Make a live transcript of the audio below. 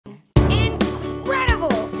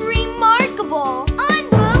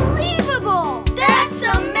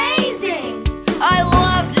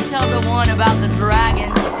about the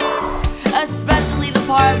dragon, especially the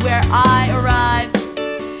part where I arrived.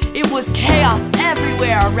 It was chaos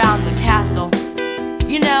everywhere around the castle.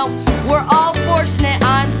 You know, we're all fortunate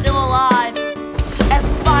I'm still alive. As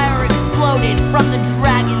fire exploded from the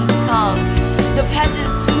dragon's tongue, the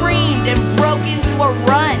peasants screamed and broke into a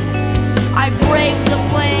run. I braved the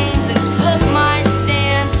flames and took my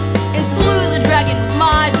stand and slew the dragon with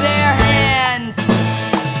my bare hands.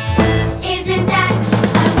 Isn't that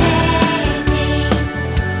amazing?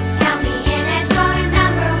 Count me in as your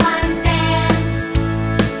 #1 fan.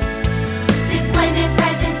 This splendid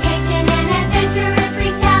presentation and adventurous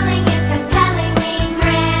retelling is compellingly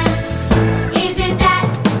grand. Isn't that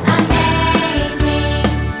amazing?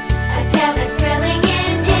 A tale that's thrilling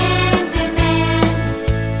is in demand.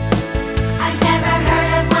 I've never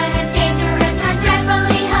heard of one as dangerous or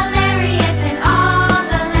dreadfully hilarious in all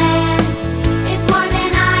the land. It's more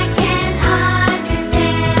than I can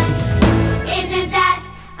understand. Isn't that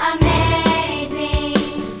amazing?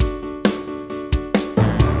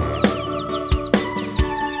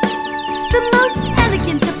 The most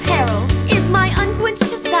elegant apparel is my unquenched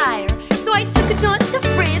desire, so I took a jaunt to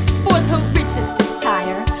France for the richest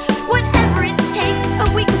attire. Whatever it takes, a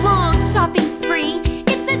week-long shopping spree.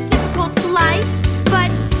 It's a difficult life,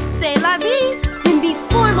 but c'est la vie.